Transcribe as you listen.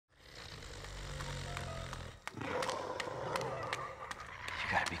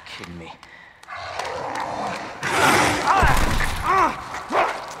gotta be kidding me.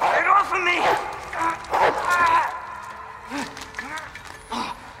 Get off of me!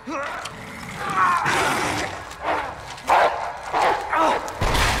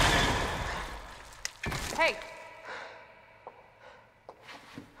 Hey!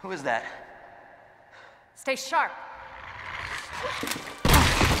 Who is that? Stay sharp.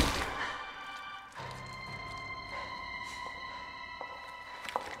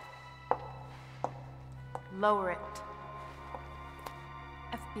 Lower it.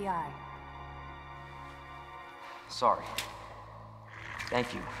 FBI. Sorry.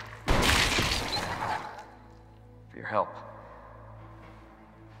 Thank you. For your help.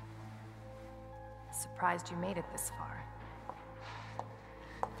 Surprised you made it this far.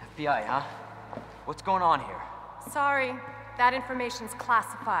 FBI, huh? What's going on here? Sorry, that information's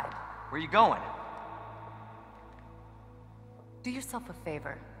classified. Where are you going? Do yourself a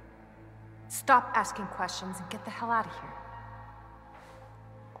favor. Stop asking questions and get the hell out of here.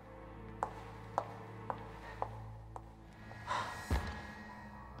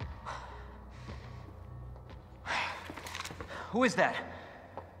 Who is that?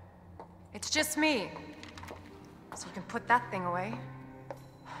 It's just me. So you can put that thing away.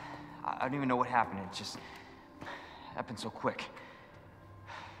 I don't even know what happened. It just happened so quick.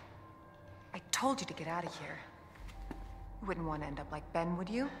 I told you to get out of here. You wouldn't want to end up like Ben, would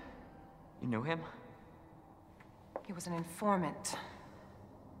you? You knew him? He was an informant.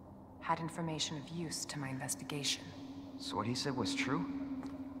 Had information of use to my investigation. So what he said was true?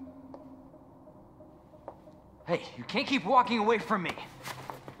 Hey, you can't keep walking away from me!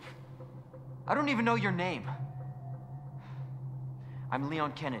 I don't even know your name. I'm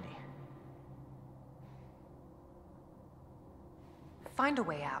Leon Kennedy. Find a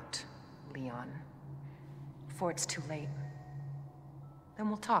way out, Leon. Before it's too late. Then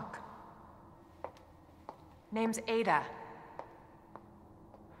we'll talk. Name's Ada.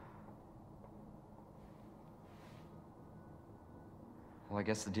 Well, I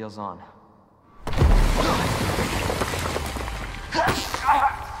guess the deal's on.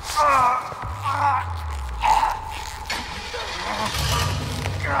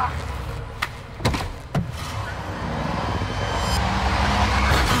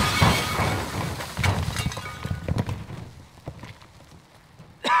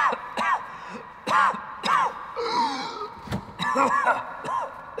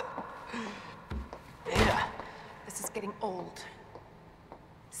 Ada. This is getting old.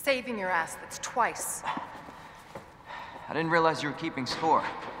 Saving your ass, that's twice. I didn't realize you were keeping score.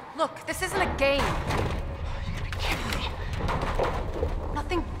 Look, this isn't a game. You gotta be kidding me.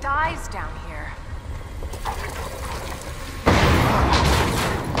 Nothing dies down here.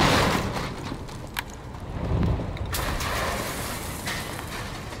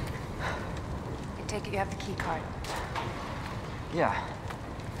 I take it you have the key card. Yeah,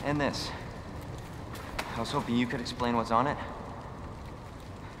 and this. I was hoping you could explain what's on it.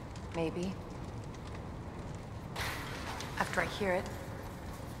 Maybe. After I hear it.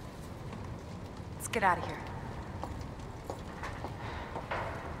 Let's get out of here.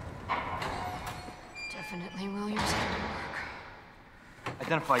 Definitely Williams' handiwork.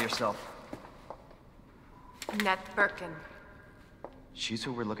 Identify yourself. Annette Birkin. She's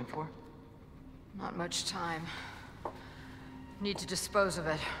who we're looking for? Not much time. Need to dispose of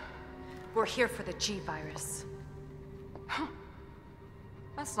it. We're here for the G-Virus.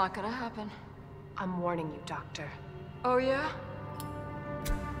 That's not gonna happen. I'm warning you, Doctor. Oh, yeah?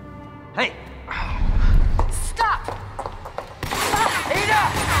 Hey! Stop!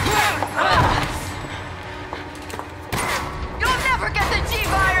 Ada! You'll never get the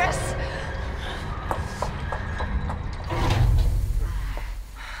G-Virus!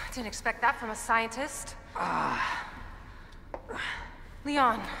 Didn't expect that from a scientist.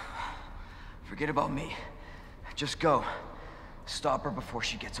 Leon. Forget about me. Just go. Stop her before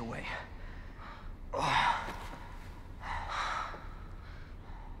she gets away.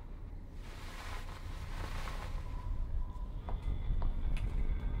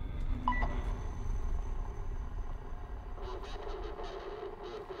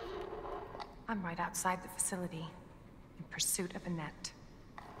 I'm right outside the facility, in pursuit of Annette.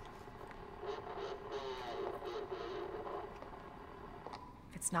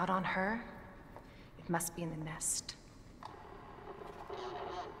 If it's not on her, it must be in the nest.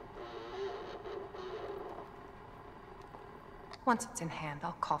 Once it's in hand,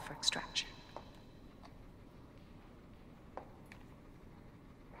 I'll call for extraction.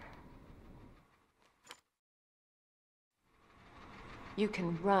 You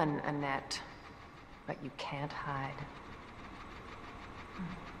can run, Annette, but you can't hide.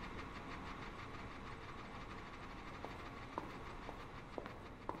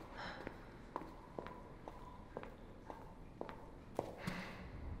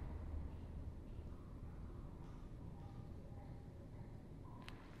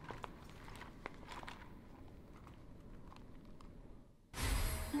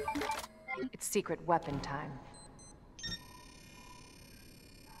 It's secret weapon time.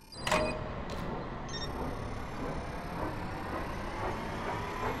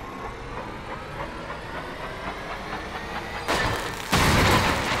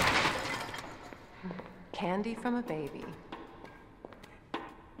 Candy from a baby.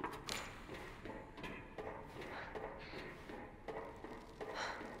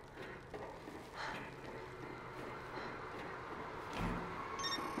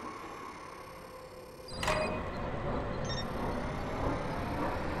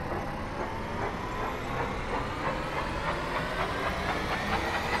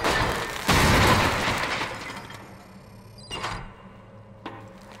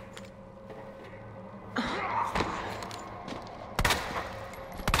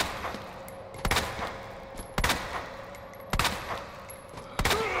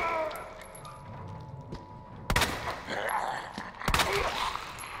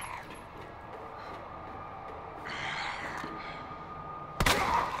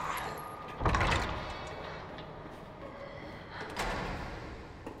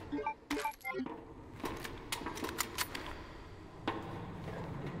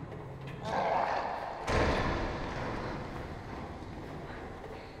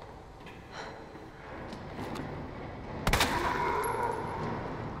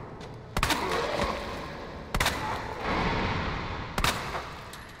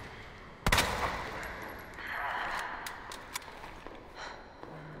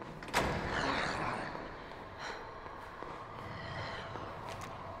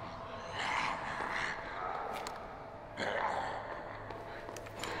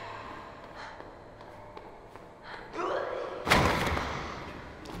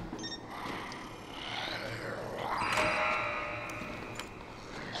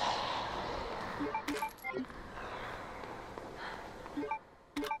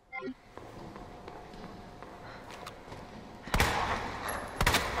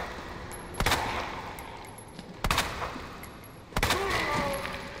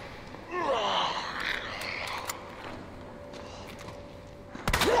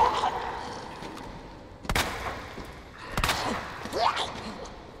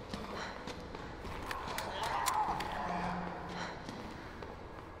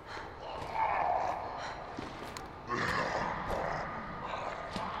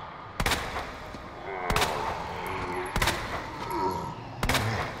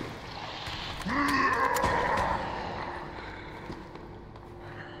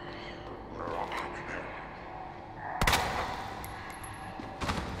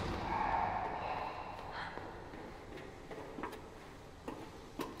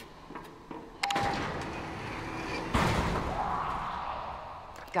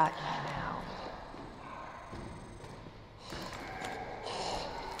 Got you now.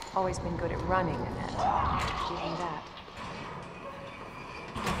 Always been good at running, Annette. Give you that.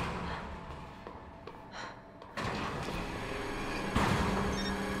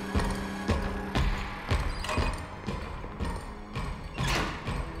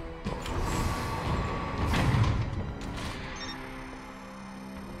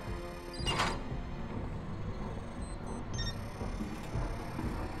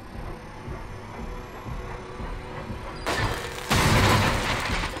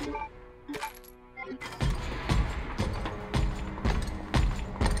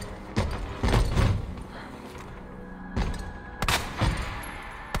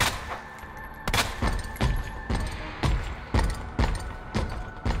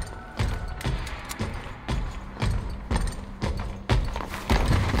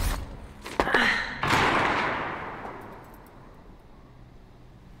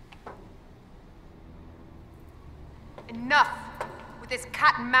 Enough with this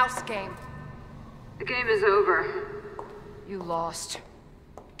cat and mouse game. The game is over. You lost.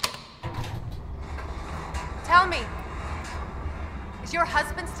 Tell me, is your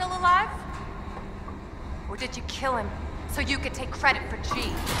husband still alive? Or did you kill him so you could take credit for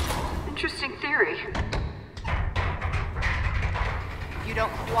G? Interesting theory. If you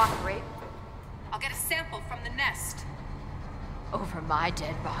don't cooperate, I'll get a sample from the nest. Over my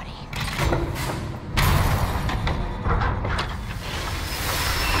dead body.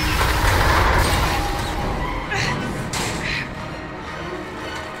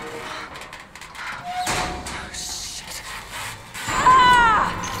 Ah!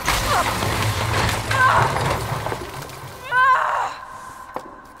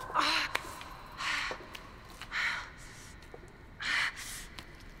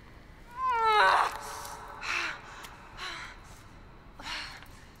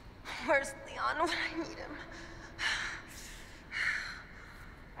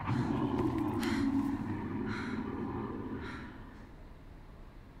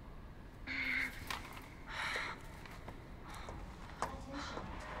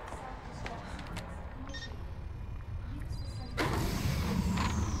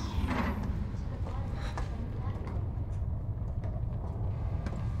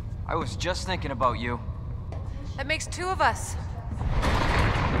 I was just thinking about you. That makes two of us.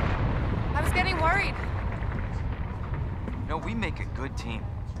 I was getting worried. No, we make a good team.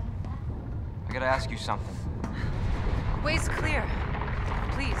 I gotta ask you something. Way's clear.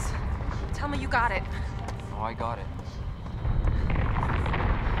 Please, tell me you got it. Oh, I got it.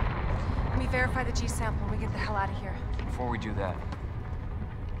 Let me verify the G sample and we get the hell out of here. Before we do that,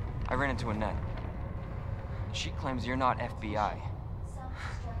 I ran into Annette. She claims you're not FBI.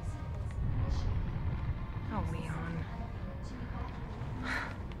 Oh, Leon.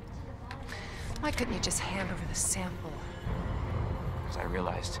 Why couldn't you just hand over the sample? Because I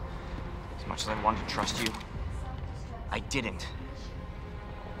realized, as much as I wanted to trust you, I didn't.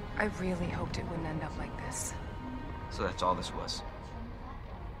 I really hoped it wouldn't end up like this. So that's all this was.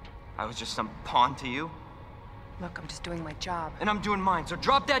 I was just some pawn to you? Look, I'm just doing my job. And I'm doing mine, so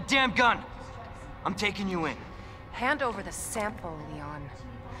drop that damn gun! I'm taking you in. Hand over the sample, Leon.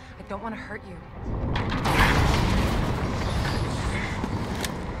 I don't want to hurt you.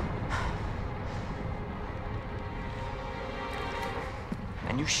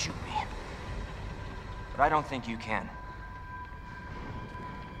 And you shoot me. But I don't think you can.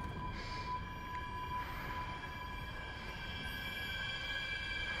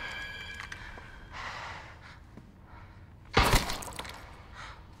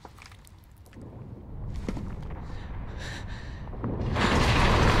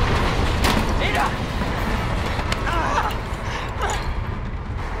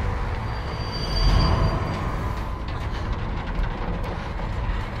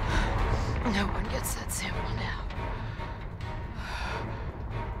 No one gets that sample now.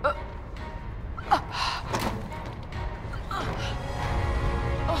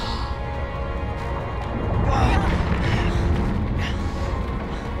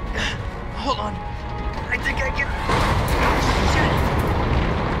 Hold on. I think I can...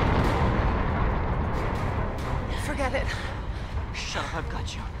 Forget it. Shut up, I've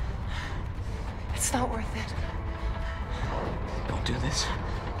got you. It's not worth it. Don't do this.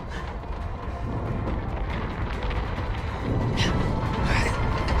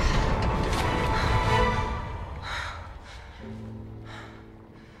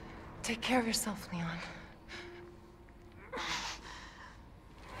 Take care of yourself, Leon.